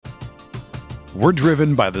We're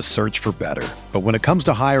driven by the search for better. But when it comes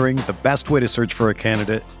to hiring, the best way to search for a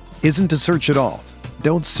candidate isn't to search at all.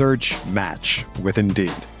 Don't search, match with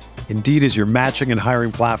Indeed. Indeed is your matching and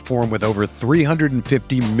hiring platform with over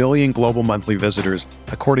 350 million global monthly visitors,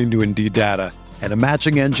 according to Indeed data, and a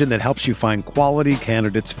matching engine that helps you find quality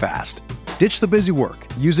candidates fast. Ditch the busy work.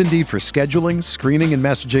 Use Indeed for scheduling, screening, and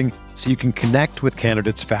messaging so you can connect with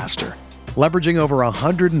candidates faster. Leveraging over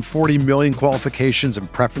 140 million qualifications and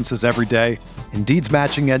preferences every day, Indeed's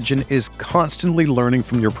matching engine is constantly learning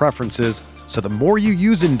from your preferences, so the more you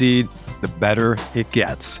use Indeed, the better it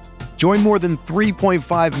gets. Join more than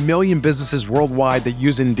 3.5 million businesses worldwide that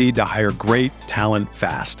use Indeed to hire great talent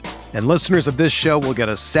fast. And listeners of this show will get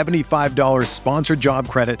a $75 sponsored job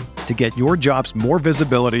credit to get your jobs more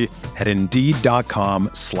visibility at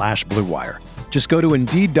Indeed.com/Blue Wire. Just go to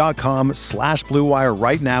Indeed.com/Blue Wire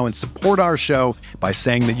right now and support our show by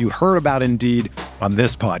saying that you heard about Indeed on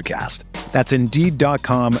this podcast. That's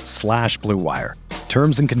Indeed.com/Blue Wire.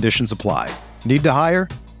 Terms and conditions apply. Need to hire?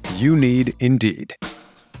 You need Indeed.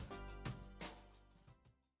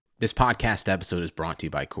 This podcast episode is brought to you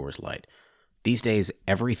by Coors Light. These days,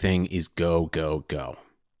 everything is go, go, go.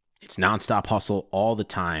 It's nonstop hustle all the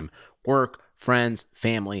time. Work, friends,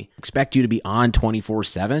 family. Expect you to be on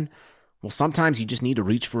 24/7? Well, sometimes you just need to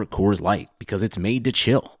reach for a Coors Light because it's made to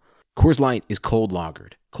chill. Coors Light is cold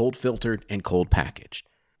lagered, cold filtered, and cold packaged.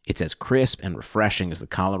 It's as crisp and refreshing as the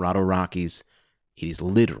Colorado Rockies. It is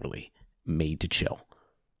literally made to chill.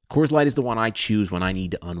 Coors Light is the one I choose when I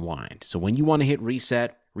need to unwind. So when you want to hit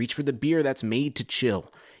reset, reach for the beer that's made to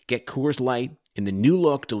chill. Get Coors Light in the new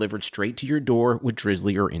look delivered straight to your door with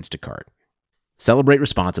Drizzly or Instacart. Celebrate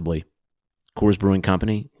responsibly. Coors Brewing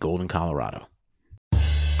Company, Golden, Colorado.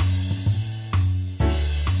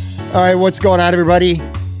 All right, what's going on, everybody?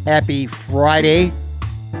 Happy Friday.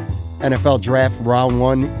 NFL Draft Round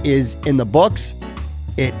 1 is in the books.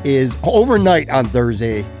 It is overnight on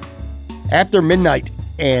Thursday, after midnight.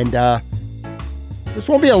 And this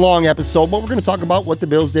won't be a long episode, but we're going to talk about what the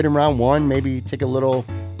Bills did in Round 1, maybe take a little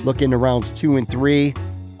look into Rounds 2 and 3.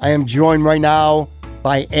 I am joined right now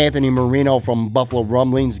by Anthony Marino from Buffalo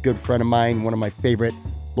Rumblings, a good friend of mine, one of my favorite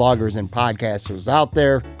bloggers and podcasters out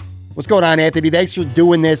there. What's going on, Anthony? Thanks for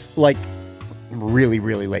doing this, like, really,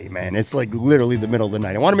 really late, man. It's, like, literally the middle of the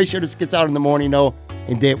night. I want to make sure this gets out in the morning, though,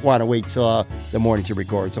 and didn't want to wait till the morning to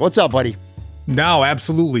record. So what's up, buddy? No,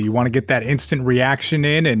 absolutely. You want to get that instant reaction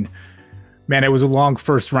in, and, man, it was a long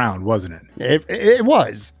first round, wasn't it? It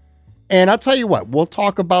was. And I'll tell you what, we'll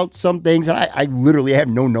talk about some things, and I literally have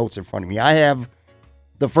no notes in front of me. I have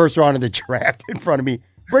the first round of the draft in front of me.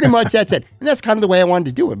 Pretty much that's it. And that's kind of the way I wanted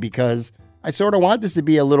to do it, because I sort of want this to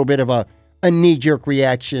be a little bit of a knee-jerk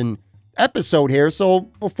reaction episode here. So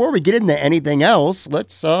before we get into anything else,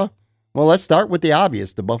 let's start with the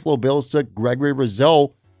obvious. The Buffalo Bills took Gregory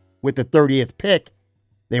Rousseau with the 30th pick.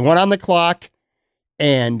 They went on the clock,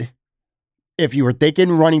 and if you were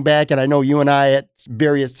thinking running back, and I know you and I at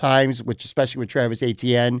various times, which especially with Travis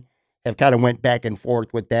Etienne, have kind of went back and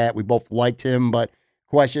forth with that. We both liked him, but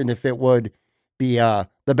questioned if it would be the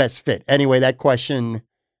best fit. Anyway, that question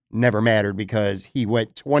never mattered because he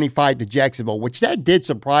went 25 to Jacksonville, which that did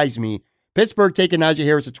surprise me. Pittsburgh taking Najee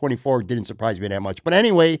Harris at 24 didn't surprise me that much. But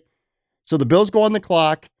anyway, so the Bills go on the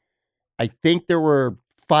clock. I think there were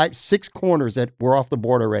 6 corners that were off the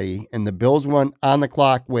board already, and the Bills went on the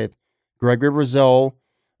clock with Gregory Rousseau,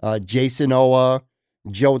 Jason Owa,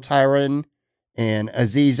 Joe Tyron, and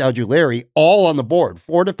Azeez Ojulari all on the board.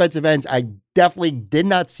 4 defensive ends. I definitely did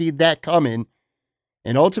not see that coming.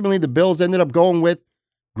 And ultimately, the Bills ended up going with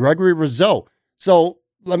Gregory Rousseau. So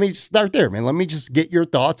let me start there, man. Let me just get your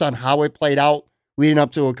thoughts on how it played out leading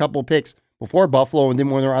up to a couple picks before Buffalo and then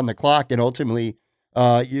when they're on the clock, and ultimately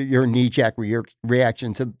your knee-jerk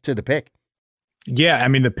reaction to the pick. Yeah, I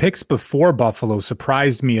mean, the picks before Buffalo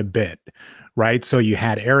surprised me a bit, right? So you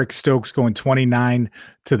had Eric Stokes going 29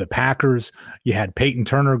 to the Packers. You had Peyton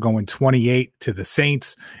Turner going 28 to the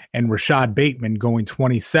Saints, and Rashad Bateman going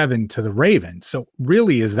 27 to the Ravens. So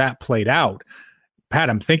really, as that played out, Pat,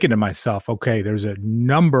 I'm thinking to myself, okay, there's a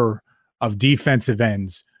number of defensive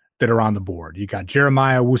ends that are on the board. You got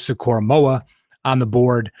Jeremiah Owusu-Koramoah on the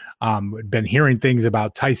board. Been hearing things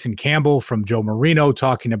about Tyson Campbell from Joe Marino,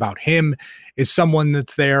 talking about him as someone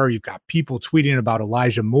that's there. You've got people tweeting about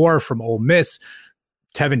Elijah Moore from Ole Miss,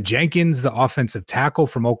 Tevin Jenkins, the offensive tackle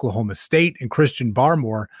from Oklahoma State, and Christian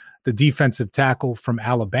Barmore, the defensive tackle from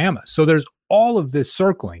Alabama. So there's all of this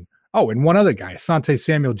circling. Oh, and one other guy, Asante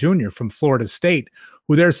Samuel Jr. from Florida State,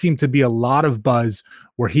 who there seemed to be a lot of buzz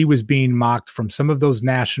where he was being mocked from some of those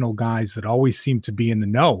national guys that always seem to be in the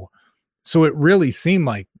know. So it really seemed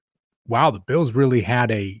like, wow, the Bills really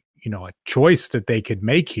had a a choice that they could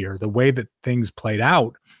make here, the way that things played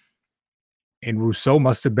out. And Rousseau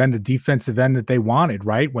must have been the defensive end that they wanted,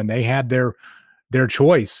 right? When they had their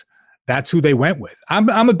choice, that's who they went with.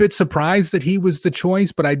 I'm a bit surprised that he was the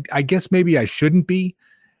choice, but I guess maybe I shouldn't be.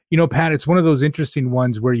 Pat, it's one of those interesting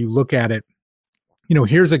ones where you look at it,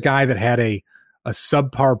 here's a guy that had a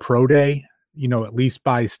subpar pro day, at least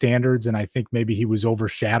by standards. And I think maybe he was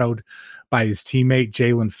overshadowed by his teammate,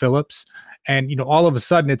 Jalen Phillips. And, all of a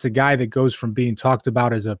sudden it's a guy that goes from being talked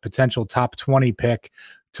about as a potential top 20 pick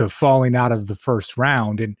to falling out of the first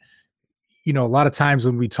round. And, a lot of times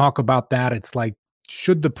when we talk about that, it's like,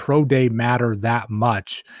 should the pro day matter that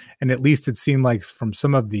much? And at least it seemed like from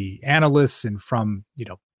some of the analysts and from,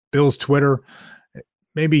 Bill's Twitter,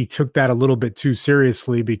 maybe he took that a little bit too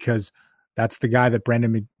seriously because that's the guy that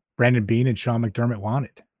Brandon Beane and Sean McDermott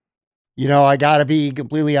wanted. I got to be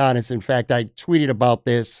completely honest. In fact, I tweeted about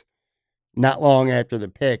this not long after the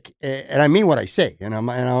pick, and I mean what I say, and I'm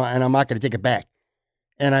not going to take it back.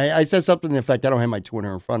 And I said something to the effect, I don't have my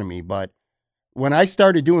Twitter in front of me, but when I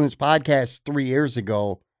started doing this podcast 3 years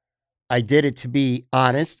ago, I did it to be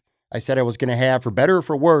honest. I said I was going to have, for better or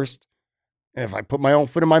for worse, if I put my own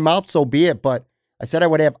foot in my mouth, so be it. But I said I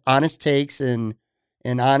would have honest takes and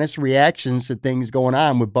honest reactions to things going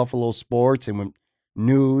on with Buffalo sports and with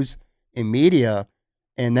news and media,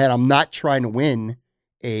 and that I'm not trying to win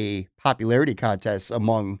a popularity contest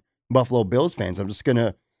among Buffalo Bills fans. I'm just going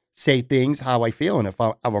to say things how I feel. And if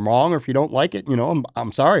I'm wrong or if you don't like it,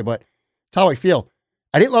 I'm sorry, but it's how I feel.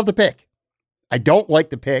 I didn't love the pick. I don't like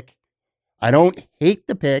the pick. I don't hate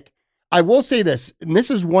the pick. I will say this, and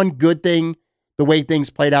this is one good thing, the way things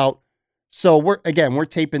played out. So we're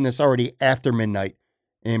taping this already after midnight,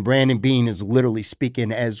 and Brandon Beane is literally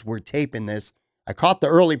speaking as we're taping this. I caught the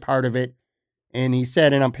early part of it, and he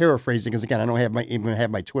said, and I'm paraphrasing because again, I don't even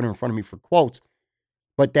have my Twitter in front of me for quotes,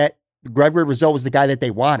 but that Gregory Rousseau was the guy that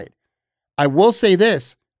they wanted. I will say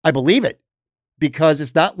this, I believe it, because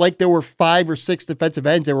it's not like there were 5 or 6 defensive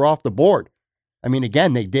ends that were off the board. I mean,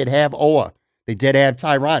 again, they did have Oa. They did have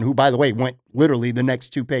Tyron, who, by the way, went literally the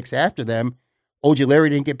next 2 picks after them. Ojulari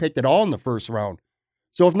didn't get picked at all in the first round.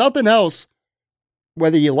 So if nothing else,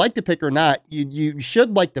 whether you like the pick or not, you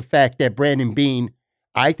should like the fact that Brandon Beane,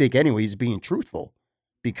 I think anyway, is being truthful,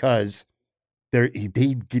 because they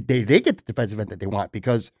get the defensive end that they want,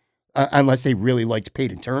 because unless they really liked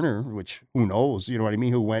Peyton Turner, which who knows, you know what I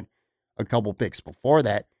mean, who went a couple picks before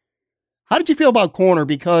that. How did you feel about corner?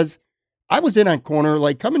 Because I was in on corner,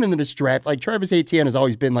 like coming into this draft, like Travis Etienne has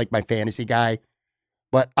always been like my fantasy guy,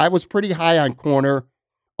 but I was pretty high on corner,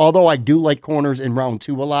 although I do like corners in round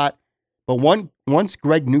 2 a lot. But once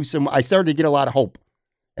Greg Newsome, I started to get a lot of hope.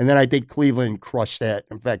 And then I think Cleveland crushed that.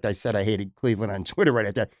 In fact, I said I hated Cleveland on Twitter right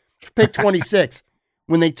at that. Pick 26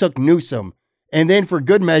 when they took Newsome. And then for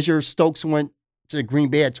good measure, Stokes went to Green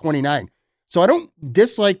Bay at 29. So I don't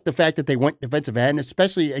dislike the fact that they went defensive end,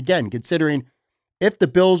 especially, again, considering if the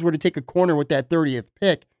Bills were to take a corner with that 30th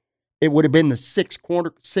pick, it would have been the sixth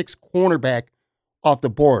cornerback off the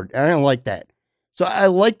board. And I don't like that. So I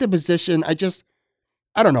like the position.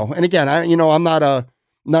 I don't know. And again, I'm not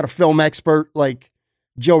a film expert like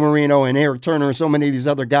Joe Marino and Eric Turner and so many of these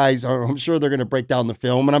other guys. I'm sure they're going to break down the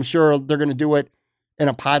film, and I'm sure they're going to do it in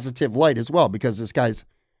a positive light as well, because this guy's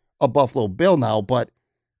a Buffalo Bill now. But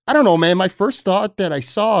I don't know, man. My first thought that I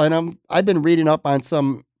saw, and I've been reading up on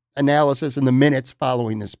some analysis in the minutes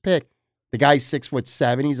following this pick. The guy's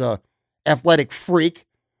 6'7". He's a athletic freak.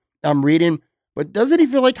 I'm reading, but doesn't he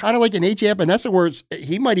feel like kind of like an AJ Epinesa, where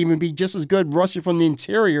he might even be just as good rushing from the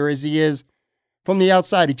interior as he is from the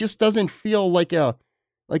outside? It just doesn't feel like a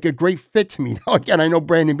great fit to me. Now, again, I know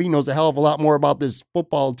Brandon Beane knows a hell of a lot more about this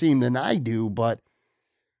football team than I do, but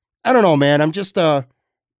I don't know, man. I'm just I'm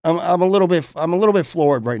a little bit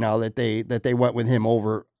floored right now that they went with him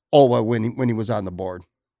over Owa when he was on the board.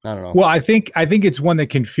 I don't know. Well, I think it's one that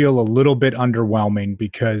can feel a little bit underwhelming,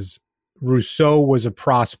 because Rousseau was a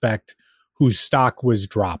prospect whose stock was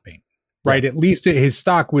dropping, right? Yeah. At least his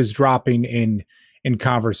stock was dropping in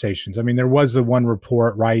conversations. I mean, there was the one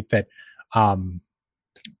report, right, that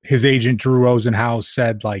his agent Drew Rosenhaus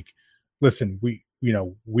said, like, listen, we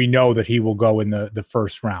know that he will go in the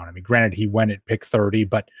first round. I mean, granted, he went at pick 30,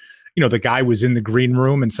 but the guy was in the green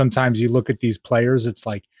room, and sometimes you look at these players, it's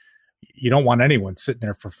like you don't want anyone sitting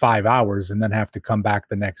there for 5 hours and then have to come back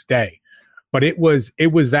the next day. But it was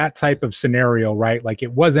that type of scenario, right? Like,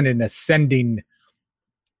 it wasn't an ascending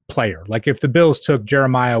player. Like, if the Bills took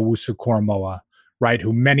Jeremiah Owusu-Koramoah, right,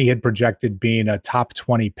 who many had projected being a top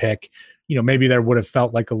 20 pick, maybe there would have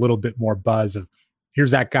felt like a little bit more buzz of,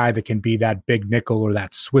 here's that guy that can be that big nickel or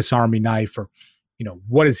that Swiss Army knife, or,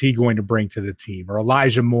 what is he going to bring to the team? Or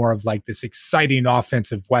Elijah Moore of like this exciting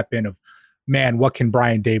offensive weapon of, man, what can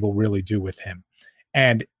Brian Dable really do with him?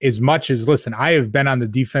 And as much as, listen, I have been on the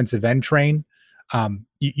defensive end train.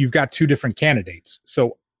 You've got two different candidates.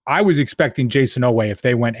 So I was expecting Jason Oweh, if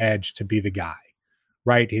they went edge, to be the guy,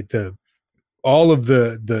 right? All of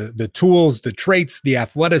the tools, the traits, the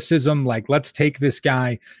athleticism, like, let's take this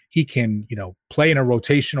guy. He can, play in a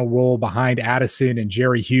rotational role behind Addison and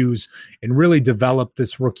Jerry Hughes and really develop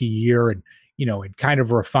this rookie year and, and kind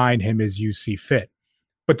of refine him as you see fit.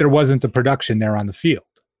 But there wasn't the production there on the field.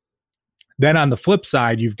 Then on the flip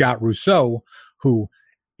side, you've got Rousseau, who,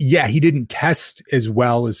 he didn't test as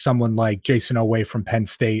well as someone like Jason Oweh from Penn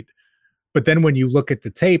State. But then when you look at the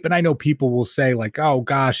tape, and I know people will say like, oh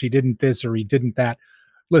gosh, he didn't this or he didn't that.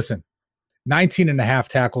 Listen, 19 and a half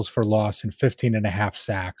tackles for loss and 15 and a half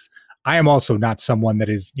sacks. I am also not someone that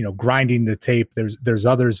is, grinding the tape. There's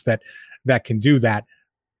others that can do that,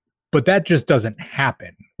 but that just doesn't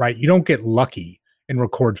happen, right? You don't get lucky and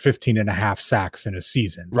record 15 and a half sacks in a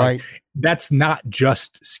season. Right. Like, that's not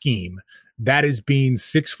just scheme. That is being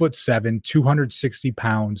 6'7", 260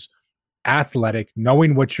 pounds, athletic,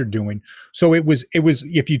 knowing what you're doing. So it was,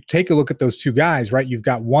 if you take a look at those two guys, right, you've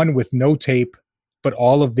got one with no tape, but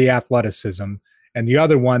all of the athleticism, and the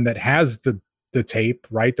other one that has the tape,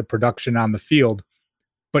 right, the production on the field,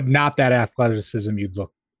 but not that athleticism you'd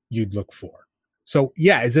look for. So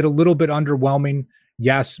is it a little bit underwhelming?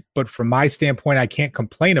 Yes, but from my standpoint, I can't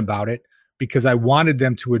complain about it because I wanted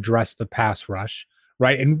them to address the pass rush,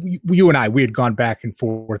 right? And you and I, we had gone back and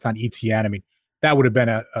forth on ETN. I mean, that would have been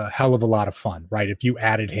a hell of a lot of fun, right? If you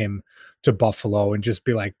added him to Buffalo and just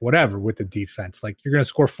be like, whatever with the defense, like, you're going to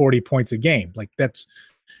score 40 points a game. Like,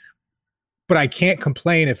 but I can't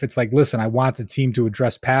complain if it's like, listen, I want the team to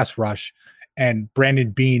address pass rush, and Brandon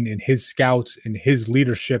Beane and his scouts and his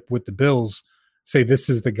leadership with the Bills say, this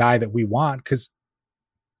is the guy that we want. Because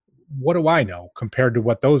what do I know compared to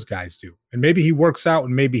what those guys do? And maybe he works out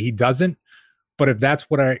and maybe he doesn't. But if that's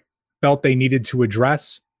what I felt they needed to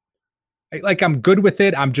address, like, I'm good with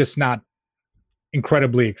it. I'm just not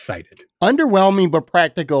incredibly excited. Underwhelming, but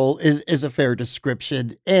practical is a fair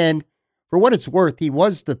description. And for what it's worth, he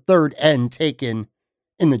was the third end taken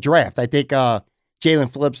in the draft. I think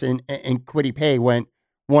Jalen Phillips and Kwity Paye went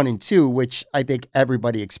 1 and 2, which I think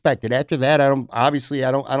everybody expected. After that, I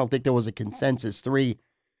don't think there was a consensus 3.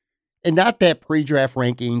 And not that pre-draft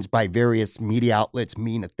rankings by various media outlets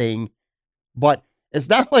mean a thing, but it's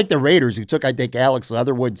not like the Raiders, who took, I think, Alex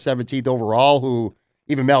Leatherwood 17th overall, who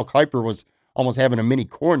even Mel Kiper was almost having a mini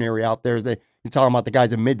coronary out there. He's talking about the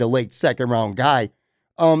guy's a mid to late second round guy.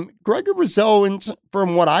 Gregory Rousseau, and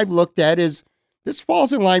from what I've looked at, this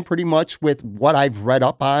falls in line pretty much with what I've read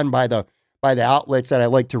up on by the outlets that I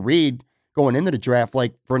like to read going into the draft.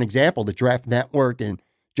 Like, for an example, the Draft Network and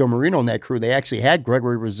Joe Marino and that crew, they actually had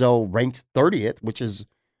Gregory Rousseau ranked 30th, which is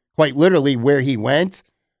quite literally where he went.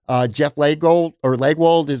 Jeff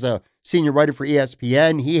Legwold is a senior writer for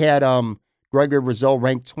ESPN. He had Gregory Rousseau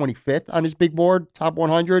ranked 25th on his big board, top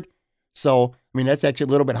 100. So, I mean, that's actually a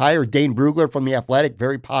little bit higher. Dane Brugler from The Athletic,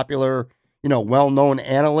 very popular, well-known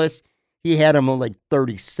analyst. He had him like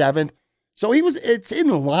 37th. So it's in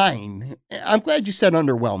line. I'm glad you said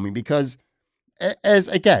underwhelming because, as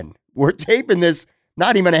again, we're taping this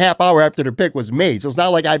not even a half hour after the pick was made. So it's not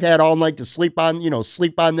like I've had all night to sleep on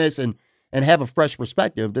this and have a fresh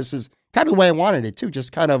perspective. This is kind of the way I wanted it too,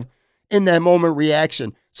 just kind of in that moment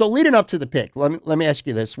reaction. So leading up to the pick, let me ask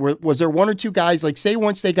you this. Was there one or two guys, like, say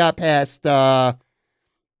once they got past,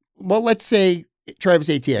 let's say Travis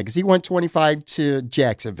Etienne, because he went 25 to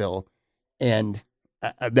Jacksonville, and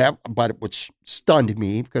which stunned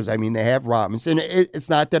me because, I mean, they have Robinson. It's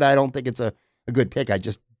not that I don't think it's a good pick. I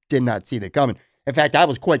just did not see that coming. In fact, I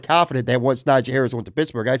was quite confident that once Najee Harris went to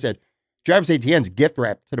Pittsburgh, I said, Travis Etienne's gift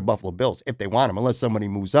wrap to the Buffalo Bills if they want him, unless somebody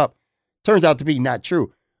moves up. Turns out to be not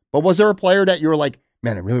true. But was there a player that you were like,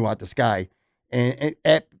 man, I really want this guy? And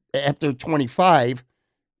after 25,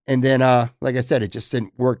 and then, like I said, it just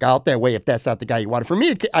didn't work out that way if that's not the guy you wanted. For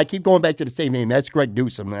me, I keep going back to the same name. That's Greg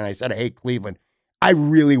Newsome. And I said, I hate Cleveland. I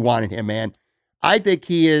really wanted him, man. I think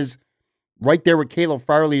he is right there with Caleb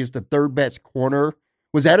Farley as the third best corner.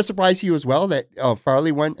 Was that a surprise to you as well that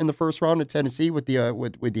Farley went in the first round to Tennessee with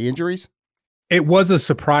the injuries? It was a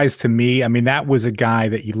surprise to me. I mean, that was a guy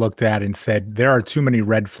that you looked at and said, there are too many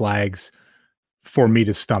red flags for me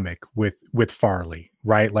to stomach with Farley,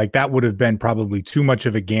 right? Like, that would have been probably too much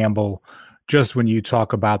of a gamble just when you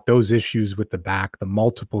talk about those issues with the back, the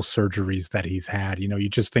multiple surgeries that he's had. You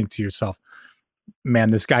just think to yourself, man,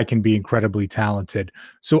 this guy can be incredibly talented.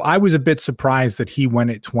 So I was a bit surprised that he went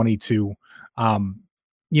at 22.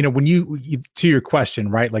 when you to your question,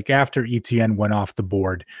 right? Like after ETN went off the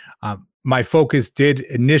board, my focus did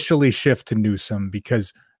initially shift to Newsome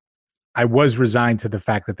because I was resigned to the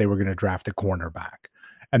fact that they were going to draft a cornerback.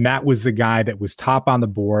 And that was the guy that was top on the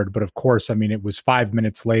board. But of course, I mean, it was 5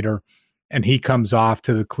 minutes later and he comes off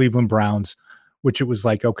to the Cleveland Browns, which it was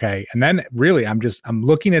like, okay. And then really, I'm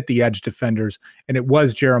looking at the edge defenders, and it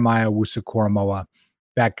was Jeremiah Wusu-Koramoah,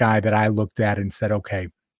 that guy that I looked at and said, okay,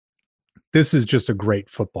 this is just a great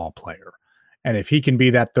football player. And if he can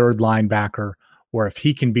be that third linebacker, or if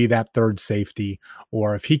he can be that third safety,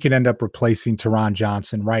 or if he can end up replacing Teron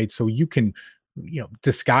Johnson, right? So you can,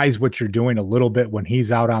 disguise what you're doing a little bit when he's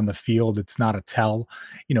out on the field. It's not a tell.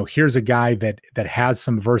 Here's a guy that has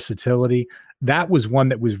some versatility. That was one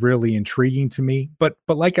that was really intriguing to me. But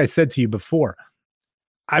like I said to you before,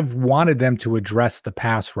 I've wanted them to address the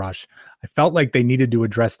pass rush. I felt like they needed to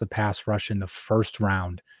address the pass rush in the first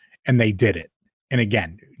round, and they did it. And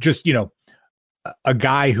again, just, a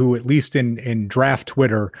guy who, at least in draft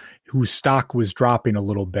Twitter, whose stock was dropping a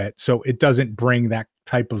little bit. So it doesn't bring that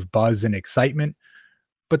type of buzz and excitement.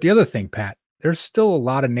 But the other thing, Pat, there's still a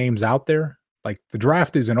lot of names out there. Like, the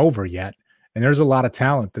draft isn't over yet, and there's a lot of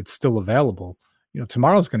talent that's still available.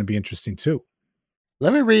 Tomorrow's going to be interesting too.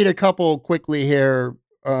 Let me read a couple quickly here.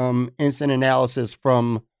 Instant analysis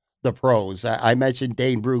from the pros. I mentioned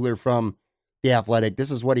Dane Brugler from The Athletic. This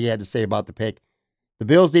is what he had to say about the pick. The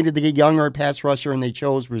Bills needed to get younger at pass rusher, and they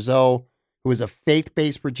chose Rousseau, who is a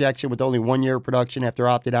faith-based projection with only 1 year of production after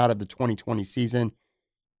opted out of the 2020 season.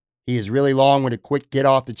 He is really long with a quick get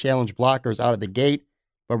off the challenge blockers out of the gate,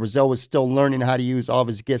 but Rousseau is still learning how to use all of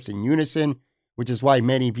his gifts in unison, which is why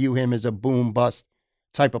many view him as a boom-bust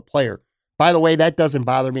type of player. By the way, that doesn't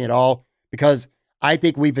bother me at all, because I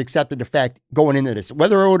think we've accepted the fact going into this,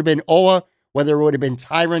 whether it would have been Ola, whether it would have been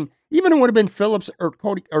Tyron, even it would have been Phillips or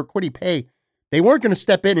Kwity Paye, they weren't going to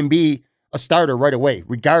step in and be a starter right away,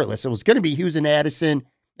 regardless. It was going to be Hughes and Addison,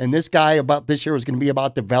 and this guy about this year was going to be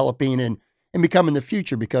about developing and becoming the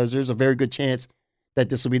future, because there's a very good chance that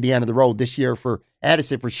this will be the end of the road this year for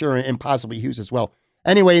Addison for sure, and possibly Hughes as well.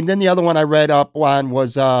 Anyway, and then the other one I read up on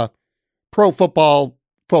was Pro Football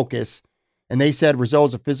Focus, and they said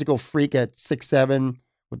Rousseau's a physical freak at 6'7",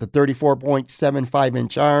 with a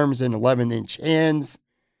 34.75-inch arms and 11-inch hands.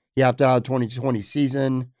 He opted out of the 2020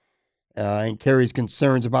 season. And carries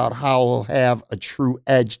concerns about how he'll have a true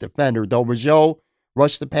edge defender. Though Rousseau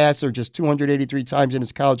rushed the passer just 283 times in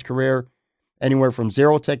his college career, anywhere from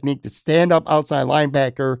zero technique to stand-up outside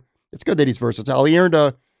linebacker. It's good that he's versatile. He earned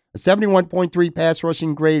a 71.3 pass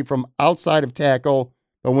rushing grade from outside of tackle,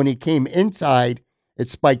 but when he came inside, it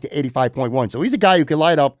spiked to 85.1. So he's a guy who can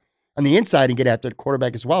light up on the inside and get after the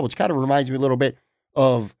quarterback as well, which kind of reminds me a little bit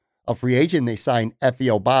of a free agent they signed, Efe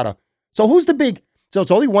Obada. So who's the big... So it's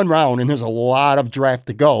only one round, and there's a lot of draft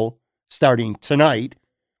to go starting tonight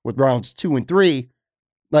with rounds 2 and 3.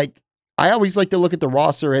 Like, I always like to look at the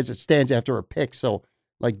roster as it stands after a pick. So,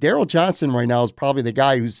 like, Daryl Johnson right now is probably the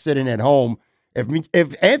guy who's sitting at home.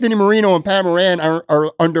 If Anthony Marino and Pat Moran are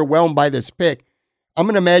underwhelmed by this pick, I'm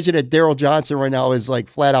going to imagine that Daryl Johnson right now is, like,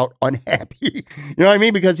 flat out unhappy. You know what I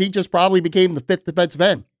mean? Because he just probably became the 5th defensive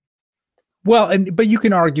end. Well, but you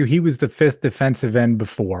can argue he was the 5th defensive end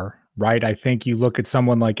before. Right. I think you look at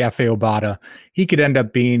someone like Efe Obada, he could end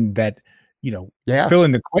up being that,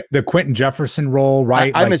 filling the Quentin Jefferson role.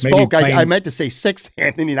 Right. I misspoke. I meant to say 6th,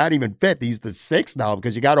 Anthony, not even 5th. He's the 6th now,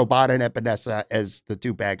 because you got Obada and Epinesa as the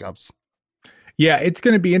 2 backups. Yeah, it's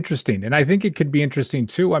going to be interesting. And I think it could be interesting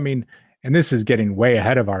too. I mean, and this is getting way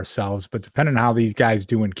ahead of ourselves, but depending on how these guys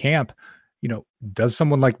do in camp, does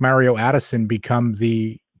someone like Mario Addison become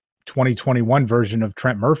the 2021 version of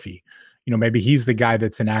Trent Murphy? Maybe he's the guy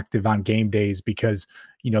that's inactive on game days because,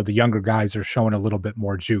 the younger guys are showing a little bit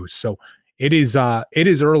more juice. So it is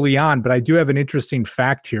early on, but I do have an interesting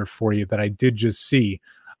fact here for you that I did just see.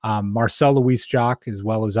 Marcel Louis-Jacques, as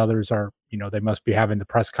well as others, are, they must be having the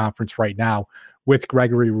press conference right now with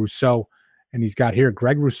Gregory Rousseau. And he's got here,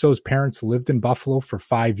 Greg Rousseau's parents lived in Buffalo for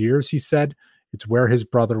 5 years, he said. It's where his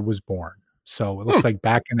brother was born. So it looks like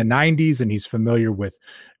back in the 90s, and he's familiar with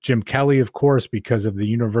Jim Kelly, of course, because of the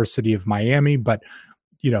University of Miami. But,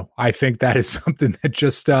 I think that is something that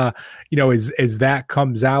just, as that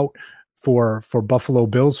comes out for Buffalo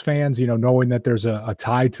Bills fans, knowing that there's a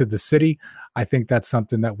tie to the city, I think that's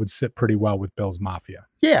something that would sit pretty well with Bills Mafia.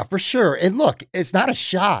 Yeah, for sure. And look, it's not a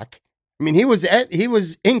shock. I mean, he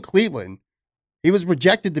was in Cleveland. He was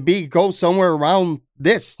projected to go somewhere around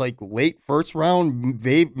this, like late first round,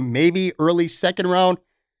 maybe early second round.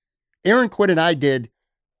 Aaron Quinn and I did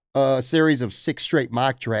a series of 6 straight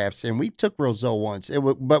mock drafts, and we took Rousseau once.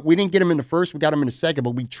 But we didn't get him in the first. We got him in the second,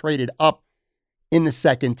 but we traded up in the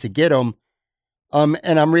second to get him.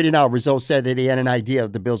 And I'm reading out, Rousseau said that he had an idea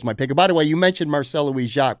of the Bills might pick. And by the way, you mentioned Marcel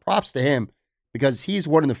Louis-Jacques. Props to him because he's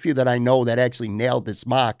one of the few that I know that actually nailed this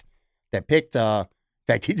mock that picked, in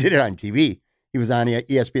fact, he did it on TV. He was on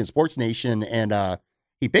ESPN Sports Nation and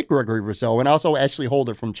he picked Gregory Rousseau and also Ashley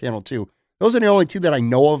Holder from Channel 2. Those are the only two that I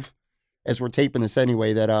know of as we're taping this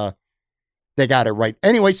anyway that they got it right.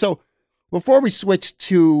 Anyway, so before we switch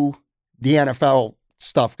to the NFL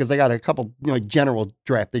stuff, because I got a couple general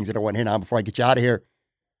draft things that I want to hit on before I get you out of here.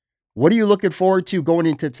 What are you looking forward to going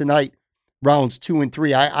into tonight, rounds 2 and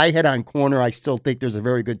 3? I hit on corner. I still think there's a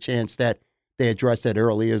very good chance that they address that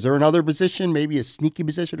early. Is there another position, maybe a sneaky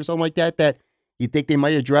position or something like that, that you think they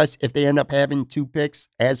might address if they end up having 2 picks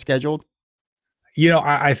as scheduled?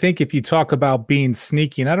 I think if you talk about being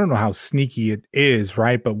sneaky, and I don't know how sneaky it is,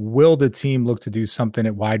 right? But will the team look to do something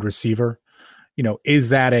at wide receiver? Is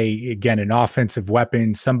that an offensive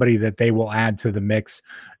weapon, somebody that they will add to the mix,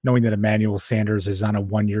 knowing that Emmanuel Sanders is on a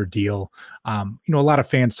 1-year deal? A lot of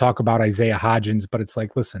fans talk about Isaiah Hodgins, but it's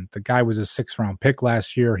like, listen, the guy was a 6th-round pick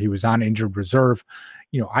last year. He was on injured reserve.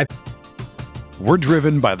 We're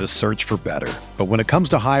driven by the search for better. But when it comes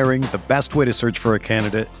to hiring, the best way to search for a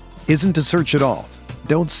candidate isn't to search at all.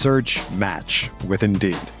 Don't search, match with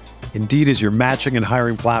Indeed. Indeed is your matching and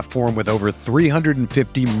hiring platform with over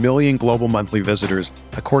 350 million global monthly visitors,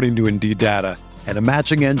 according to Indeed data, and a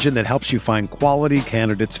matching engine that helps you find quality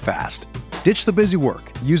candidates fast. Ditch the busy work.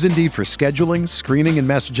 Use Indeed for scheduling, screening, and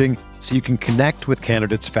messaging so you can connect with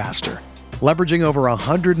candidates faster. Leveraging over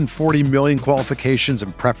 140 million qualifications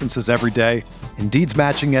and preferences every day, Indeed's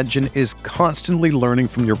matching engine is constantly learning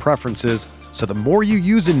from your preferences, so the more you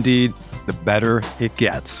use Indeed, the better it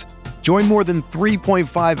gets. Join more than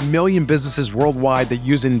 3.5 million businesses worldwide that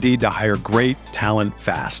use Indeed to hire great talent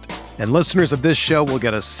fast. And listeners of this show will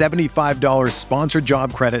get a $75 sponsored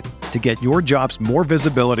job credit to get your jobs more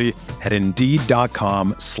visibility at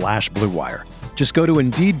Indeed.com/Blue Wire. Just go to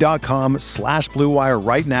Indeed.com/Blue Wire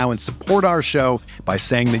right now and support our show by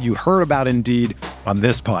saying that you heard about Indeed on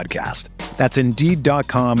this podcast. That's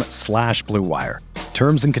Indeed.com/Blue Wire.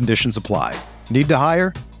 Terms and conditions apply. Need to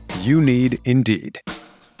hire? You need Indeed. I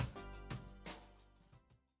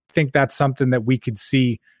think that's something that we could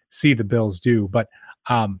see the Bills do. But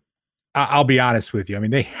I'll be honest with you. I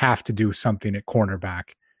mean, they have to do something at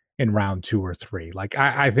cornerback in round 2 or 3. Like,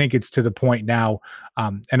 I think it's to the point now,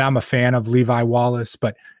 and I'm a fan of Levi Wallace,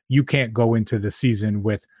 but you can't go into the season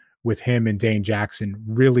with him and Dane Jackson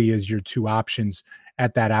really as your 2 options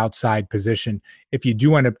at that outside position. If you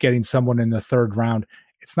do end up getting someone in the 3rd round,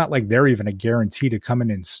 it's not like they're even a guarantee to come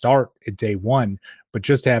in and start at day 1, but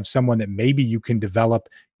just to have someone that maybe you can develop,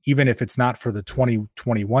 even if it's not for the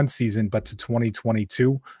 2021 season, but to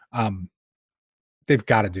 2022, they've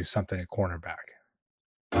got to do something at cornerback.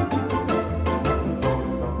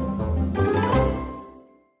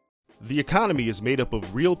 The economy is made up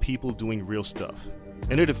of real people doing real stuff,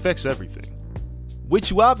 and it affects everything. Which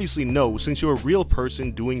you obviously know since you're a real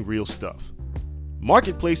person doing real stuff.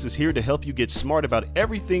 Marketplace is here to help you get smart about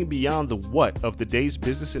everything beyond the what of the day's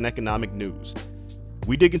business and economic news.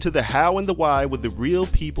 We dig into the how and the why with the real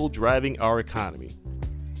people driving our economy.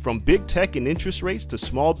 From big tech and interest rates to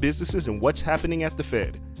small businesses and what's happening at the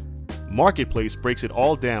Fed. Marketplace breaks it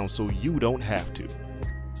all down so you don't have to.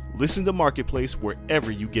 Listen to Marketplace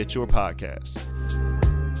wherever you get your podcasts.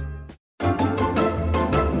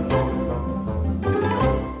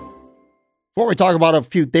 Before we talk about a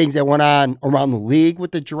few things that went on around the league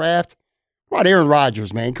with the draft, what about Aaron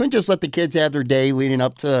Rodgers, man? Couldn't just let the kids have their day leading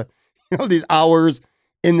up to these hours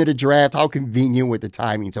into the draft. How convenient with the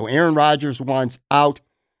timing. So Aaron Rodgers wants out,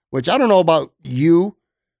 which I don't know about you,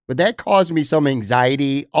 but that caused me some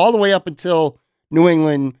anxiety all the way up until New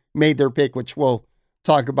England made their pick, which we'll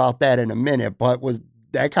talk about that in a minute. But was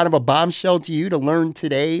that kind of a bombshell to you to learn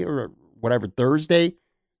today or whatever, Thursday,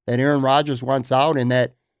 that Aaron Rodgers wants out and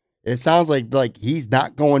that it sounds like he's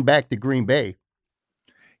not going back to Green Bay?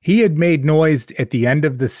 He had made noise at the end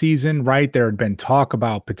of the season, right? There had been talk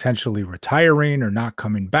about potentially retiring or not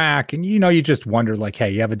coming back. And, you just wonder, like,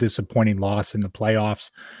 hey, you have a disappointing loss in the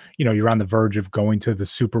playoffs. You're on the verge of going to the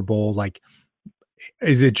Super Bowl. Like,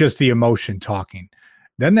 is it just the emotion talking?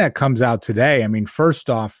 Then that comes out today. I mean, first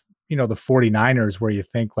off, the 49ers, where you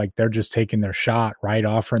think like they're just taking their shot, right?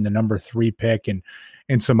 Offering the number 3 pick and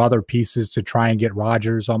some other pieces to try and get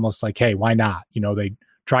Rodgers, almost like, hey, why not? They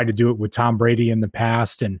tried to do it with Tom Brady in the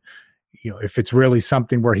past. And, if it's really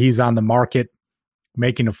something where he's on the market,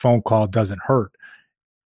 making a phone call doesn't hurt.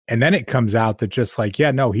 And then it comes out that just like,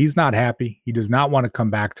 yeah, no, he's not happy. He does not want to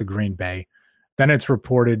come back to Green Bay. then it's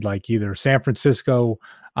reported like either San Francisco,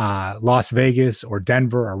 Las Vegas, or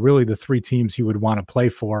Denver are really the three teams he would want to play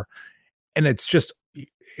for. And it's just,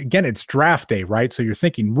 again, it's draft day, right? So you're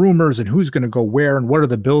thinking rumors and who's going to go where and what are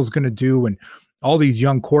the Bills going to do and all these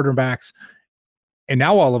young quarterbacks. And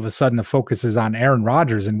now all of a sudden the focus is on Aaron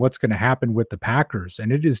Rodgers and what's going to happen with the Packers.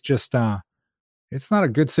 And it is just, it's not a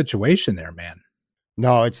good situation there, man.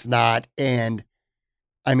 No, it's not. And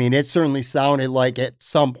I mean, it certainly sounded like at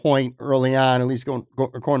some point early on, at least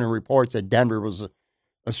according to reports, that Denver was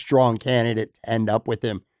a strong candidate to end up with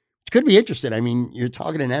him, which could be interesting. I mean, you're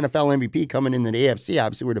talking an NFL MVP coming into the AFC,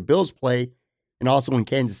 obviously where the Bills play, and also in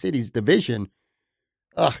Kansas City's division.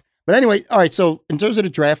 But anyway, all right, so in terms of the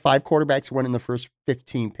draft, 5 quarterbacks went in the first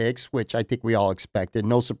 15 picks, which I think we all expected.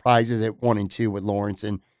 No surprises at 1 and 2 with Lawrence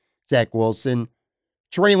and Zach Wilson.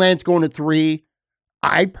 Trey Lance going to 3.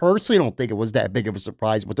 I personally don't think it was that big of a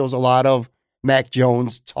surprise, but there was a lot of Mac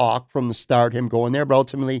Jones talk from the start, him going there. But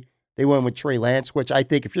ultimately, they went with Trey Lance, which I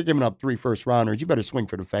think if you're giving up 3 first-rounders, you better swing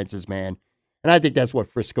for the fences, man. And I think that's what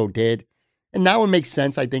Frisco did. And now it makes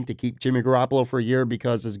sense, I think, to keep Jimmy Garoppolo for a year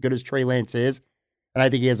because as good as Trey Lance is, and I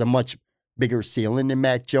think he has a much bigger ceiling than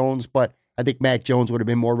Mac Jones, but I think Mac Jones would have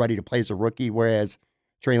been more ready to play as a rookie, whereas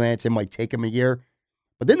Trey Lance, it might take him a year.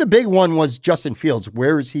 But then the big one was Justin Fields.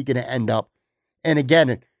 Where is he going to end up? And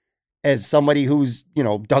again, as somebody who's,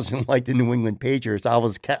 doesn't like the New England Patriots,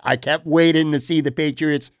 I kept waiting to see the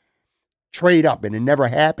Patriots trade up, and it never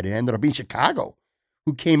happened. It ended up being Chicago,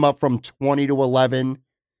 who came up from 20 to 11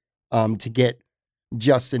 to get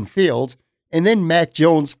Justin Fields. And then Mac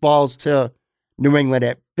Jones falls to New England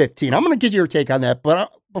at 15. I'm going to get your take on that.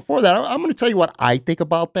 But before that, I'm going to tell you what I think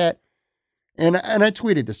about that. And I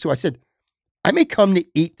tweeted this too. I said, I may come to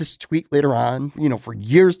eat this tweet later on, for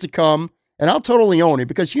years to come. And I'll totally own it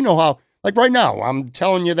because you know how, like right now, I'm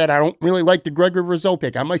telling you that I don't really like the Gregory Rousseau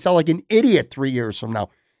pick. I might sound like an idiot 3 years from now.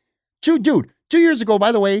 2 years ago,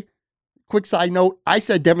 by the way, quick side note, I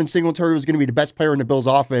said Devin Singletary was going to be the best player in the Bills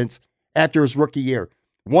offense after his rookie year.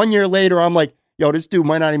 1 year later, I'm like, yo, this dude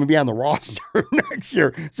might not even be on the roster next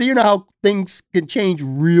year. So you know how things can change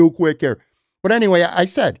real quick here. But anyway, I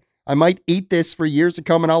said I might eat this for years to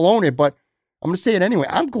come and I'll own it, but I'm going to say it anyway.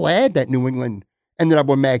 I'm glad that New England ended up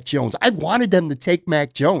with Mac Jones. I wanted them to take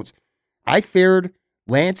Mac Jones. I feared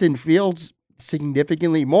Lance and Fields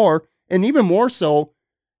significantly more, and even more so,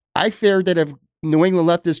 I feared that if New England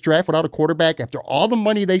left this draft without a quarterback after all the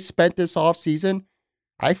money they spent this offseason,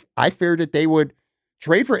 I feared that they would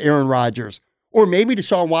trade for Aaron Rodgers or maybe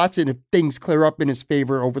Deshaun Watson if things clear up in his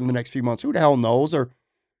favor over the next few months. Who the hell knows? Or,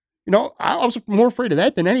 I was more afraid of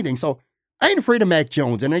that than anything. So I ain't afraid of Mac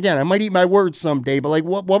Jones. And again, I might eat my words someday, but like,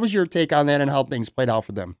 what was your take on that and how things played out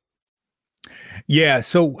for them? Yeah.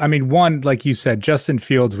 So, I mean, one, like you said, Justin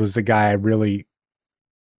Fields was the guy I really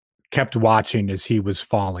kept watching as he was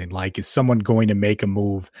falling. Like, is someone going to make a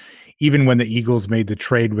move? Even when the Eagles made the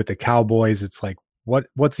trade with the Cowboys, it's like,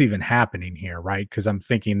 what's even happening here, right? Because I'm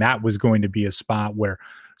thinking that was going to be a spot where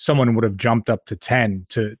someone would have jumped up to 10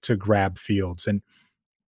 to grab Fields. And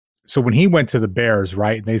so when he went to the Bears,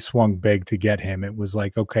 right, and they swung big to get him, it was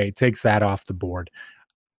like, okay, it takes that off the board.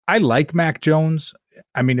 I like Mac Jones.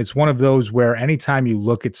 I mean, it's one of those where anytime you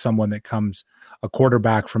look at someone that comes, a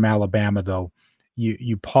quarterback from Alabama, though,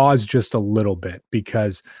 you pause just a little bit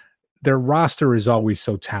because their roster is always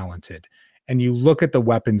so talented. And you look at the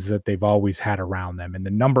weapons that they've always had around them and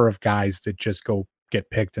the number of guys that just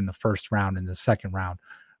get picked in the first round and the second round.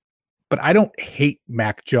 But I don't hate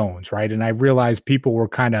Mac Jones, right? And I realize people were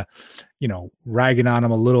kind of, ragging on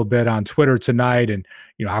him a little bit on Twitter tonight and,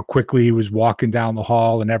 how quickly he was walking down the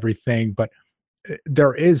hall and everything. But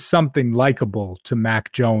there is something likable to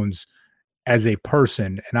Mac Jones as a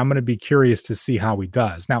person, and I'm going to be curious to see how he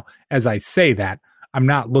does. Now, as I say that, I'm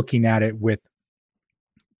not looking at it with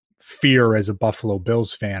fear as a Buffalo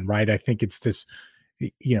Bills fan, right? I think it's this,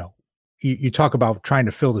 you talk about trying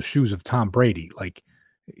to fill the shoes of Tom Brady. Like,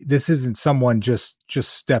 this isn't someone just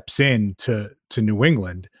steps in to New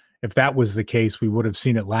England. If that was the case, we would have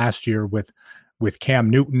seen it last year with Cam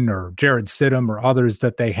Newton or Jared Stidham or others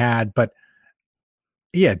that they had. But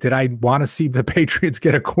yeah, did I want to see the Patriots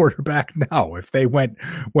get a quarterback? No. If they went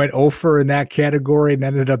over in that category and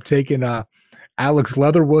ended up taking Alex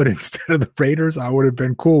Leatherwood instead of the Raiders, I would have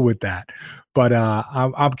been cool with that. But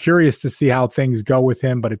I'm curious to see how things go with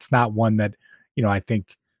him. But it's not one that I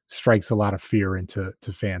think strikes a lot of fear into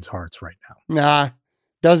fans' hearts right now. Nah,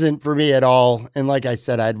 doesn't for me at all. And like I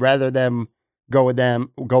said, I'd rather them go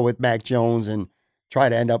with Mac Jones and try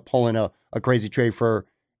to end up pulling a crazy trade for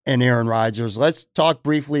an Aaron Rodgers. Let's talk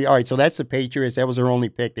briefly. All right, so that's the Patriots. That was their only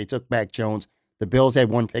pick. They took Mac Jones. The Bills had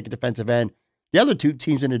 1 pick at defensive end. The other two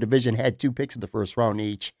teams in the division had 2 picks in the first round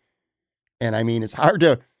each. And I mean, it's hard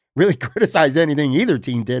to really criticize anything either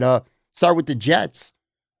team did. Start with the Jets.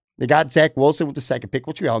 They got Zach Wilson with the second pick,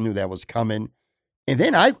 which we all knew that was coming. And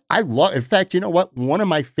then I love, in fact, you know what? One of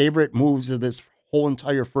my favorite moves of this whole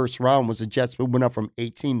entire first round was the Jets moving up from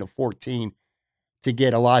 18 to 14 to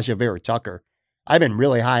get Elijah Vera Tucker. I've been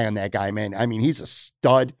really high on that guy, man. I mean, he's a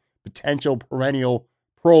stud, potential perennial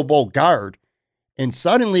Pro Bowl guard. And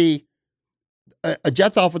suddenly, a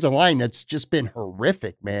Jets offensive line that's just been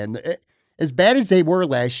horrific, man. As bad as they were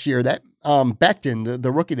last year, that Becton,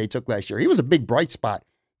 the rookie they took last year, he was a big bright spot.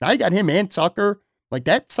 Now you got him and Tucker. Like,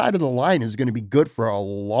 that side of the line is going to be good for a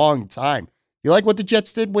long time. You like what the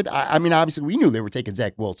Jets did with, I mean, obviously we knew they were taking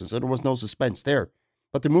Zach Wilson, so there was no suspense there.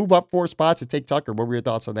 But to move up 4 spots and take Tucker, what were your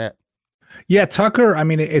thoughts on that? Yeah, Tucker, I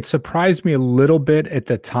mean, it surprised me a little bit at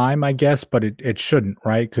the time, I guess, but it shouldn't,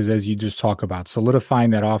 right? Because as you just talk about,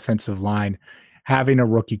 solidifying that offensive line, having a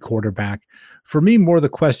rookie quarterback. For me, more the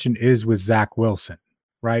question is with Zach Wilson,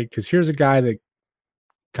 right? Because here's a guy that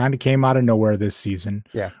kind of came out of nowhere this season.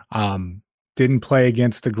 Yeah. Didn't play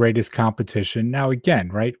against the greatest competition. Now, again,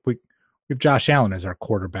 right, we have Josh Allen as our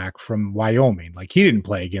quarterback from Wyoming. Like, he didn't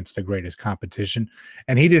play against the greatest competition,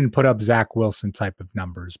 and he didn't put up Zach Wilson type of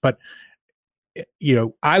numbers. But, you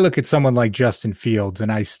know, I look at someone like Justin Fields,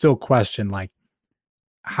 and I still question, like,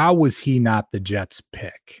 how was he not the Jets'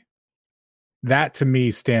 pick? That, to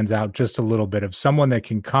me, stands out just a little bit of someone that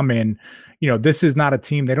can come in. You know, this is not a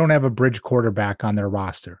team. They don't have a bridge quarterback on their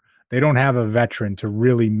roster. They don't have a veteran to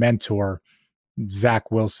really mentor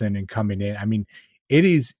Zach Wilson and coming in. I mean, it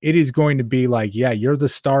is going to be like, yeah, you're the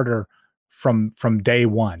starter from day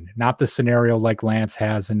one, not the scenario like Lance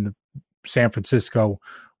has in San Francisco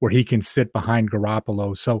where he can sit behind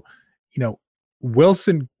Garoppolo. So, you know,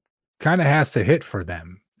 Wilson kind of has to hit for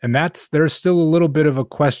them. And there's still a little bit of a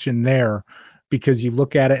question there because you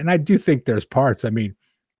look at it, and I do think there's parts. I mean,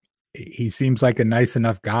 he seems like a nice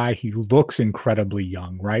enough guy. He looks incredibly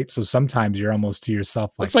young, right? So sometimes you're almost to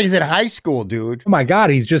yourself like, looks like he's in high school, dude. Oh my God,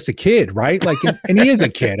 he's just a kid, right? Like, and he is a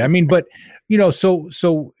kid. I mean, but you know, so,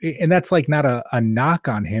 and that's like not a knock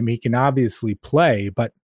on him. He can obviously play,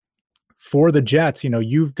 but for the Jets, you know,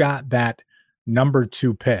 you've got that number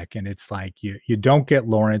 2 pick, and it's like you don't get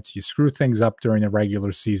Lawrence, you screw things up during the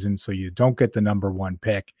regular season, so you don't get the number 1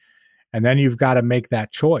 pick, and then you've got to make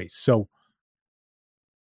that choice. So,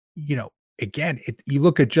 you know, again, you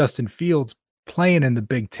look at Justin Fields playing in the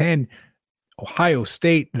Big Ten, Ohio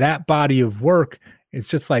State, that body of work. It's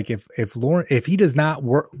just like if he does not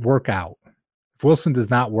work out, if Wilson does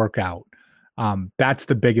not work out, that's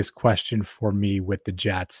the biggest question for me with the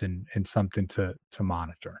Jets and something to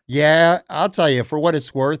monitor. Yeah, I'll tell you, for what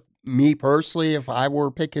it's worth, me personally, if I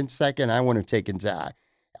were picking second, I wouldn't have taken Zach.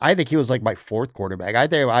 I think he was like my 4th quarterback. I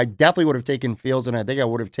think I definitely would have taken Fields, and I think I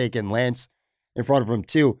would have taken Lance in front of him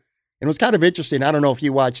too. And it was kind of interesting. I don't know if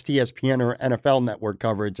you watched ESPN or NFL Network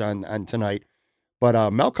coverage on tonight,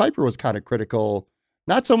 but Mel Kiper was kind of critical.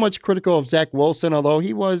 Not so much critical of Zach Wilson, although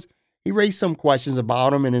he raised some questions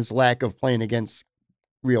about him and his lack of playing against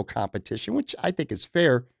real competition, which I think is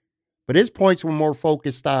fair. But his points were more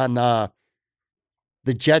focused on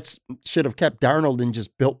the Jets should have kept Darnold and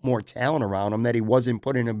just built more talent around him, that he wasn't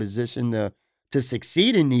put in a position to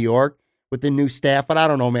succeed in New York with the new staff. But I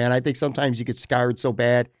don't know, man. I think sometimes you get scarred so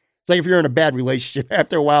bad. It's like if you're in a bad relationship,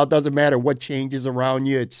 after a while, it doesn't matter what changes around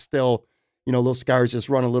you. It's still, you know, those scars just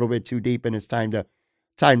run a little bit too deep, and it's time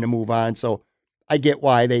to move on. So I get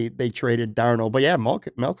why they traded Darnold. But yeah, Mel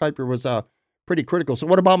Kiper was pretty critical. So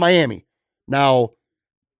what about Miami? Now,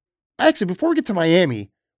 actually, before we get to Miami,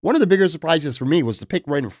 one of the bigger surprises for me was the pick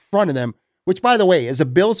right in front of them, which, by the way, as a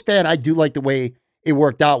Bills fan, I do like the way it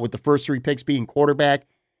worked out with the first 3 picks being quarterback,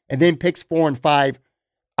 and then picks 4 and 5.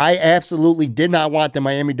 I absolutely did not want the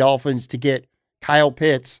Miami Dolphins to get Kyle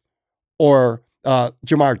Pitts or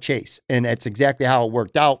Jamar Chase. And that's exactly how it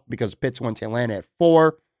worked out, because Pitts went to Atlanta at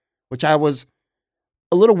 4, which I was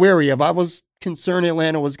a little wary of. I was concerned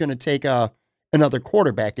Atlanta was going to take another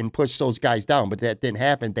quarterback and push those guys down, but that didn't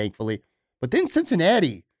happen, thankfully. But then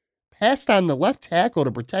Cincinnati passed on the left tackle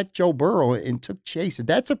to protect Joe Burrow and took Chase. Did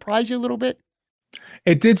that surprise you a little bit?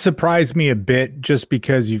 It did surprise me a bit, just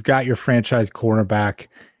because you've got your franchise cornerback.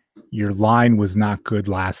 Your line was not good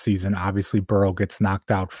last season. Obviously, Burrow gets knocked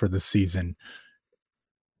out for the season.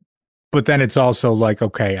 But then it's also like,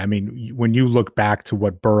 okay, I mean, when you look back to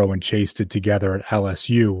what Burrow and Chase did together at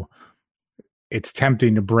LSU, it's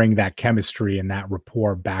tempting to bring that chemistry and that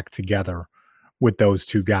rapport back together with those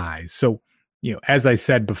 2 guys. So, you know, as I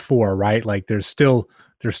said before, right, like there's still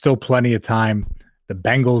plenty of time. The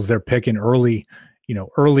Bengals, they're picking early.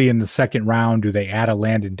 early in the second round, do they add a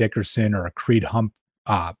Landon Dickerson or a Creed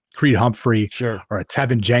Humphrey Sure. or a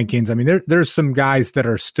Tevin Jenkins? I mean, there's some guys that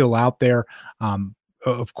are still out there.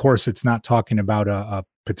 Of course, it's not talking about a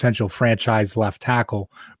potential franchise left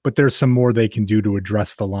tackle, but there's some more they can do to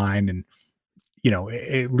address the line. And,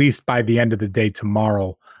 at least by the end of the day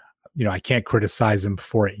tomorrow, I can't criticize them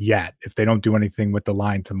for it yet. If they don't do anything with the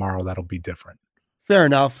line tomorrow, that'll be different. Fair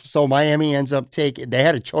enough. So Miami ends up they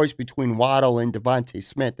had a choice between Waddle and Devontae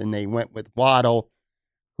Smith, and they went with Waddle,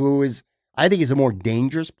 who I think is a more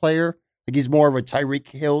dangerous player. Like he's more of a Tyreek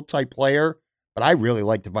Hill type player, but I really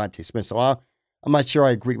like Devontae Smith. So I'm not sure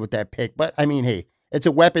I agree with that pick, but I mean, hey, it's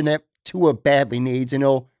a weapon that Tua badly needs, and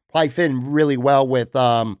he'll probably fit in really well with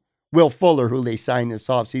Will Fuller, who they signed this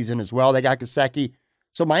offseason as well. They got Gesicki.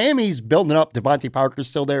 So Miami's building up. Devontae Parker's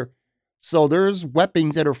still there. So there's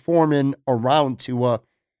weapons that are forming around Tua.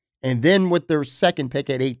 And then with their second pick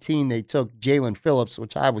at 18, they took Jalen Phillips,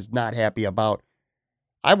 which I was not happy about.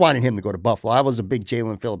 I wanted him to go to Buffalo. I was a big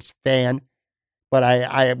Jalen Phillips fan, but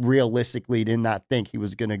I realistically did not think he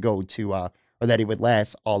was going to go to, or that he would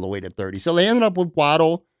last all the way to 30. So they ended up with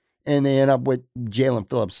Waddle, and they ended up with Jalen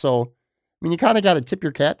Phillips. So, I mean, you kind of got to tip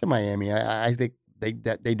your cap to Miami. I think they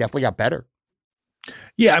definitely got better.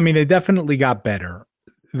 Yeah, I mean, they definitely got better.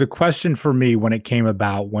 The question for me when it came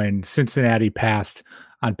about when Cincinnati passed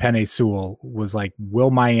on Penei Sewell was like, will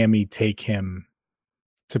Miami take him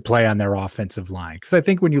to play on their offensive line? Because I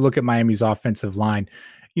think when you look at Miami's offensive line,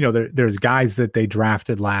 there's guys that they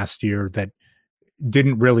drafted last year that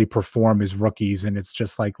didn't really perform as rookies. And it's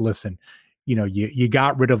just like, listen, you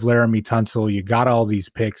got rid of Laramie Tunsil, you got all these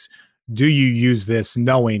picks. Do you use this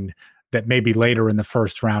knowing that maybe later in the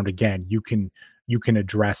first round, again, you can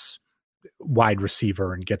address wide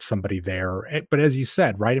receiver and get somebody there? But as you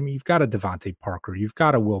said, right, I mean, you've got a Devontae Parker, you've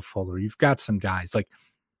got a Will Fuller, you've got some guys. Like,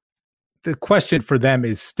 the question for them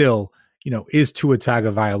is still, is Tua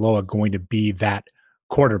Tagovailoa going to be that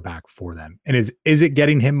quarterback for them? And is it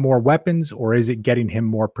getting him more weapons, or is it getting him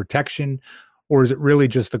more protection? Or is it really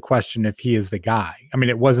just a question if he is the guy? I mean,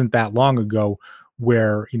 it wasn't that long ago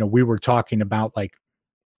where, we were talking about, like,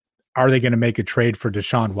 are they going to make a trade for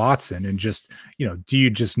Deshaun Watson? And just, do you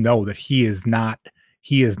just know that he is not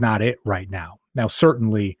it right now? Now,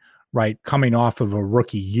 certainly, right, coming off of a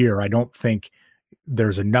rookie year, I don't think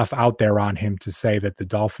there's enough out there on him to say that the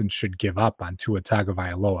Dolphins should give up on Tua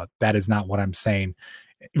Tagovailoa. That is not what I'm saying.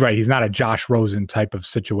 Right. He's not a Josh Rosen type of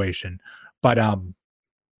situation, but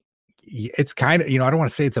it's kind of, I don't want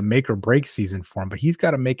to say it's a make or break season for him, but he's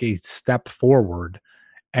got to make a step forward.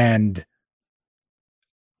 And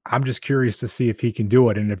I'm just curious to see if he can do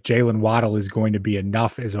it. And if Jalen Waddle is going to be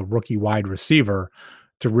enough as a rookie wide receiver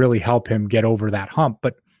to really help him get over that hump.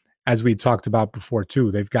 But as we talked about before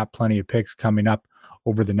too, they've got plenty of picks coming up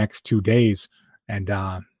over the next 2 days. And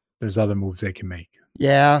there's other moves they can make.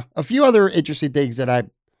 Yeah. A few other interesting things that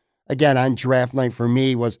again, on draft night for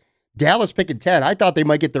me was Dallas picking 10. I thought they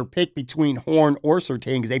might get their pick between Horn or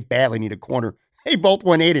Surtain because they badly need a corner. They both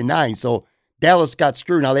went 8 and 9. So Dallas got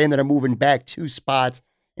screwed. Now they ended up moving back 2 spots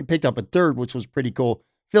and picked up a third, which was pretty cool.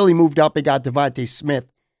 Philly moved up and got Devontae Smith.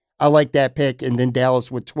 I like that pick. And then Dallas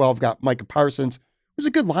with 12 got Micah Parsons, who's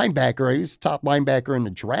a good linebacker. He was the top linebacker in the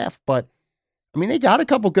draft. But, I mean, they got a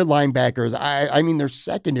couple good linebackers. I mean, their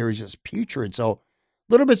secondary is just putrid. So a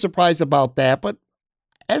little bit surprised about that. But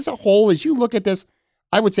as a whole, as you look at this,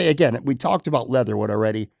 I would say, again, we talked about Leatherwood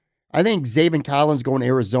already. I think Zaven Collins going to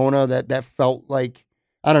Arizona, that felt like,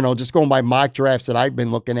 I don't know, just going by mock drafts that I've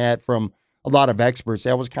been looking at from a lot of experts,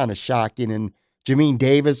 that was kind of shocking. And Jamin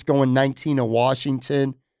Davis going 19 to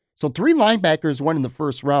Washington. So 3 linebackers went in the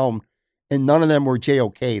first round, and none of them were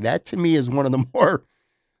JOK. That to me is one of the more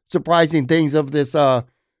surprising things of this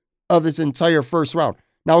entire first round.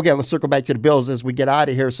 Now, again, let's circle back to the Bills as we get out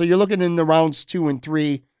of here. So you're looking in the rounds 2 and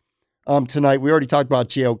 3 tonight. We already talked about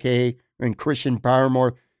JOK and Christian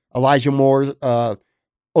Barmore, Elijah Moore,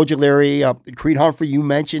 Ojulari, Creed Humphrey, you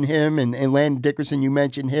mentioned him, and Landon Dickerson, you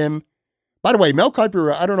mentioned him. By the way, Mel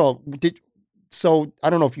Kiper, I don't know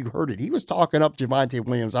if you heard it. He was talking up Javonte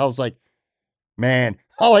Williams. I was like, man,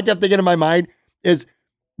 all I kept thinking in my mind is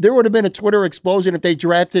there would have been a Twitter explosion if they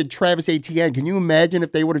drafted Travis Etienne. Can you imagine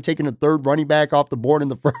if they would have taken a third running back off the board in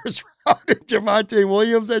the first round? Javonte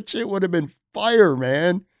Williams, that shit would have been fire,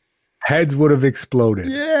 man. Heads would have exploded.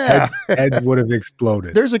 Yeah. Heads would have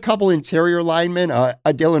exploded. There's a couple interior linemen,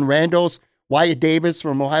 Dylan Randles, Wyatt Davis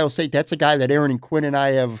from Ohio State. That's a guy that Aaron and Quinn and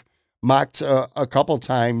I have mocked a couple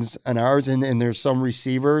times on ours, and there's some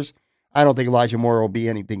receivers. I don't think Elijah Moore will be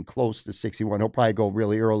anything close to 61. He'll probably go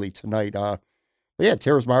really early tonight. But yeah,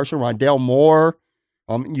 Terrace Marshall, Rondale Moore.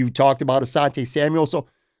 You talked about Asante Samuel. So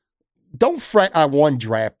don't fret on one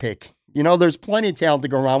draft pick. You know, there's plenty of talent to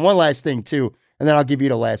go around. One last thing, too, and then I'll give you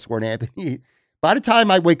the last word, Anthony. By the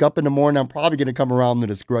time I wake up in the morning, I'm probably going to come around to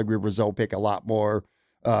this Gregory Rousseau pick a lot more.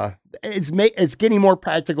 It's getting more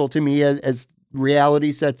practical to me as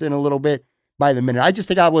reality sets in a little bit by the minute. I just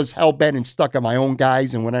think I was hell-bent and stuck on my own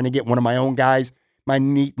guys, and when I get one of my own guys, my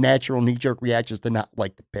natural knee-jerk reaction is to not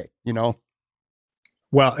like the pick, you know?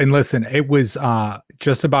 Well, and listen, it was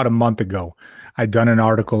just about a month ago. I'd done an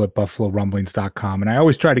article at BuffaloRumblings.com, and I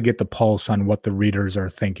always try to get the pulse on what the readers are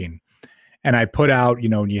thinking. And I put out,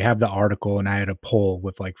 and you have the article, and I had a poll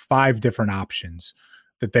with like 5 different options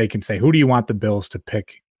that they can say, who do you want the Bills to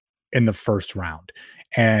pick in the first round?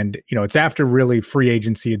 And, it's after really free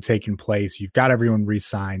agency had taken place. You've got everyone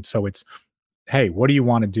re-signed. So it's, hey, what do you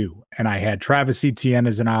want to do? And I had Travis Etienne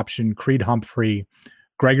as an option, Creed Humphrey,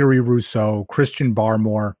 Gregory Rousseau, Christian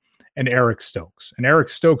Barmore, and Eric Stokes. And Eric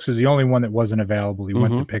Stokes is the only one that wasn't available. He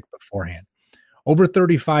went to pick beforehand. Over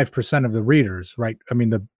 35% of the readers, right? I mean,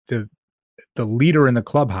 the leader in the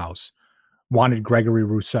clubhouse wanted Gregory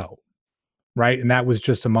Rousseau, right? And that was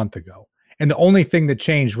just a month ago. And the only thing that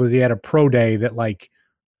changed was he had a pro day that like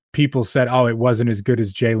people said, oh, it wasn't as good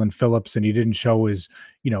as Jalen Phillips, and he didn't show his,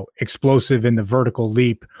 explosive in the vertical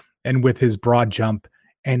leap and with his broad jump.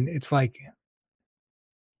 And it's like,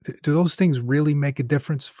 do those things really make a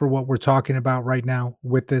difference for what we're talking about right now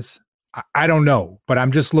with this? I don't know, but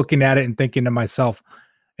I'm just looking at it and thinking to myself,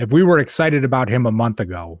 if we were excited about him a month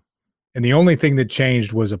ago, and the only thing that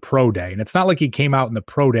changed was a pro day, and it's not like he came out in the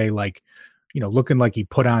pro day like, looking like he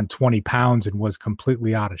put on 20 pounds and was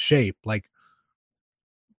completely out of shape. Like,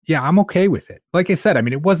 yeah, I'm okay with it. Like I said, I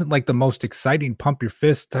mean, it wasn't like the most exciting pump your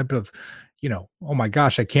fist type of, oh my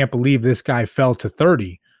gosh, I can't believe this guy fell to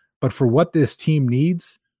 30. But for what this team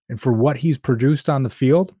needs and for what he's produced on the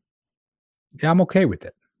field, yeah, I'm okay with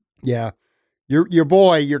it. Yeah. Your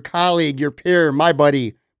boy, your colleague, your peer, my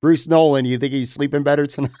buddy, Bruce Nolan, you think he's sleeping better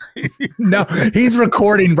tonight? No, he's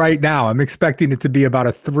recording right now. I'm expecting it to be about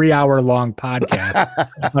a 3-hour-long podcast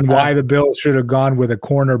on why the Bills should have gone with a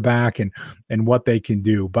cornerback and what they can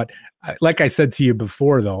do. But like I said to you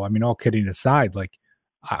before, though, I mean, all kidding aside, like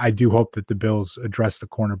I do hope that the Bills address the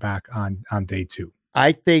cornerback on day 2.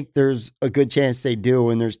 I think there's a good chance they do.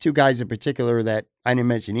 And there's 2 guys in particular that I didn't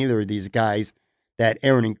mention either of these guys that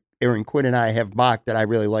Aaron Quinn and I have mocked that I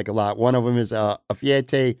really like a lot. One of them is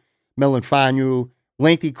Afiete Melanfanu,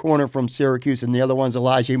 lengthy corner from Syracuse, and the other one's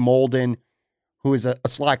Elijah Molden, who is a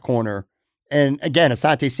slot corner. And again,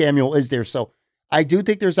 Asante Samuel is there. So I do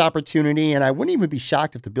think there's opportunity, and I wouldn't even be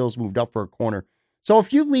shocked if the Bills moved up for a corner. So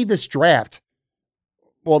if you leave this draft,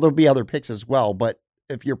 well, there'll be other picks as well, but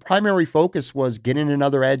if your primary focus was getting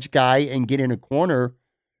another edge guy and getting a corner,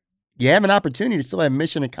 you have an opportunity to still have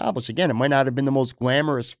mission accomplished. Again, it might not have been the most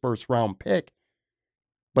glamorous first-round pick,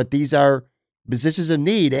 but these are positions of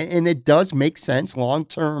need, and it does make sense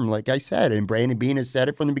long-term, like I said, and Brandon Beane has said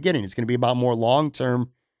it from the beginning. It's going to be about more long-term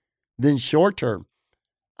than short-term.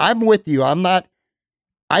 I'm with you.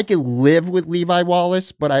 I could live with Levi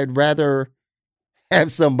Wallace, but I'd rather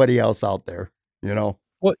have somebody else out there,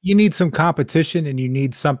 Well, you need some competition, and you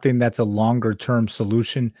need something that's a longer-term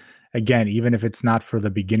solution. Again, even if it's not for the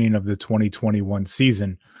beginning of the 2021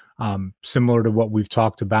 season, similar to what we've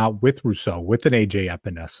talked about with Rousseau, with an AJ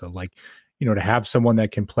Epinesa, like, to have someone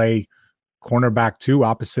that can play cornerback 2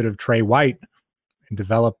 opposite of Trey White and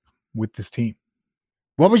develop with this team.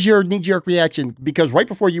 What was your knee-jerk reaction? Because right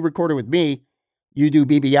before you recorded with me, you do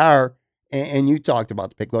BBR, and you talked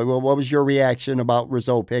about the pick. What was your reaction about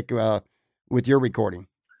Rousseau pick with your recording?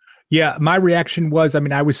 Yeah, my reaction was,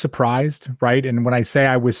 I was surprised, right? And when I say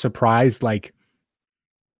I was surprised, like,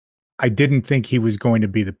 I didn't think he was going to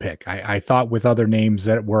be the pick. I thought with other names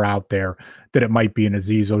that were out there that it might be an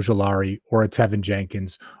Azeez Ojulari or a Tevin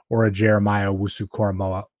Jenkins or a Jeremiah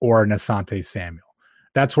Owusu-Koramoah or an Asante Samuel.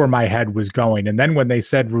 That's where my head was going. And then when they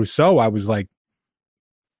said Rousseau, I was like,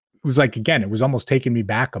 again, it was almost taking me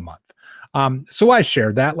back a month. So I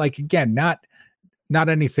shared that, like, again, not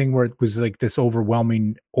anything where it was like this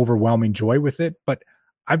overwhelming joy with it, but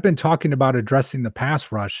I've been talking about addressing the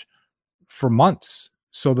pass rush for months.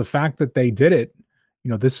 So the fact that they did it,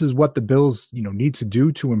 this is what the Bills, need to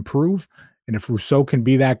do to improve. And if Rousseau can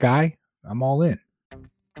be that guy, I'm all in.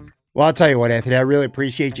 Well, I'll tell you what, Anthony, I really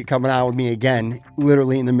appreciate you coming out with me again,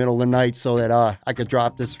 literally in the middle of the night, so that I could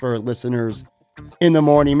drop this for listeners in the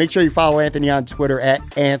morning. Make sure you follow Anthony on Twitter at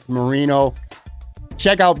 @Marino.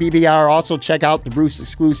 Check out BBR. Also check out the Bruce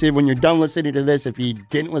exclusive. When you're done listening to this, if you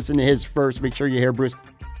didn't listen to his first, make sure you hear Bruce.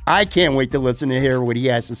 I can't wait to listen to hear what he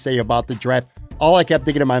has to say about the draft. All I kept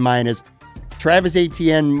thinking in my mind is Travis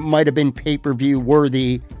Etienne might have been pay-per-view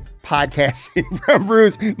worthy podcasting from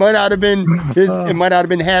Bruce. Might not have been it might not have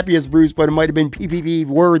been happy as Bruce, but it might have been PPV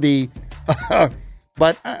worthy.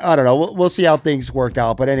 But I don't know. We'll see how things work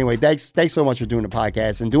out. But anyway, thanks so much for doing the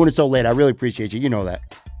podcast and doing it so late. I really appreciate you. You know that.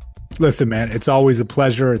 Listen, man, it's always a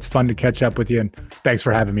pleasure. It's fun to catch up with you, and thanks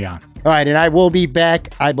for having me on. All right, and I will be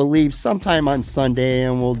back, I believe, sometime on Sunday,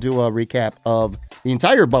 and we'll do a recap of the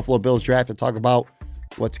entire Buffalo Bills draft and talk about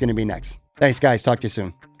what's going to be next. Thanks, guys. Talk to you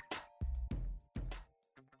soon.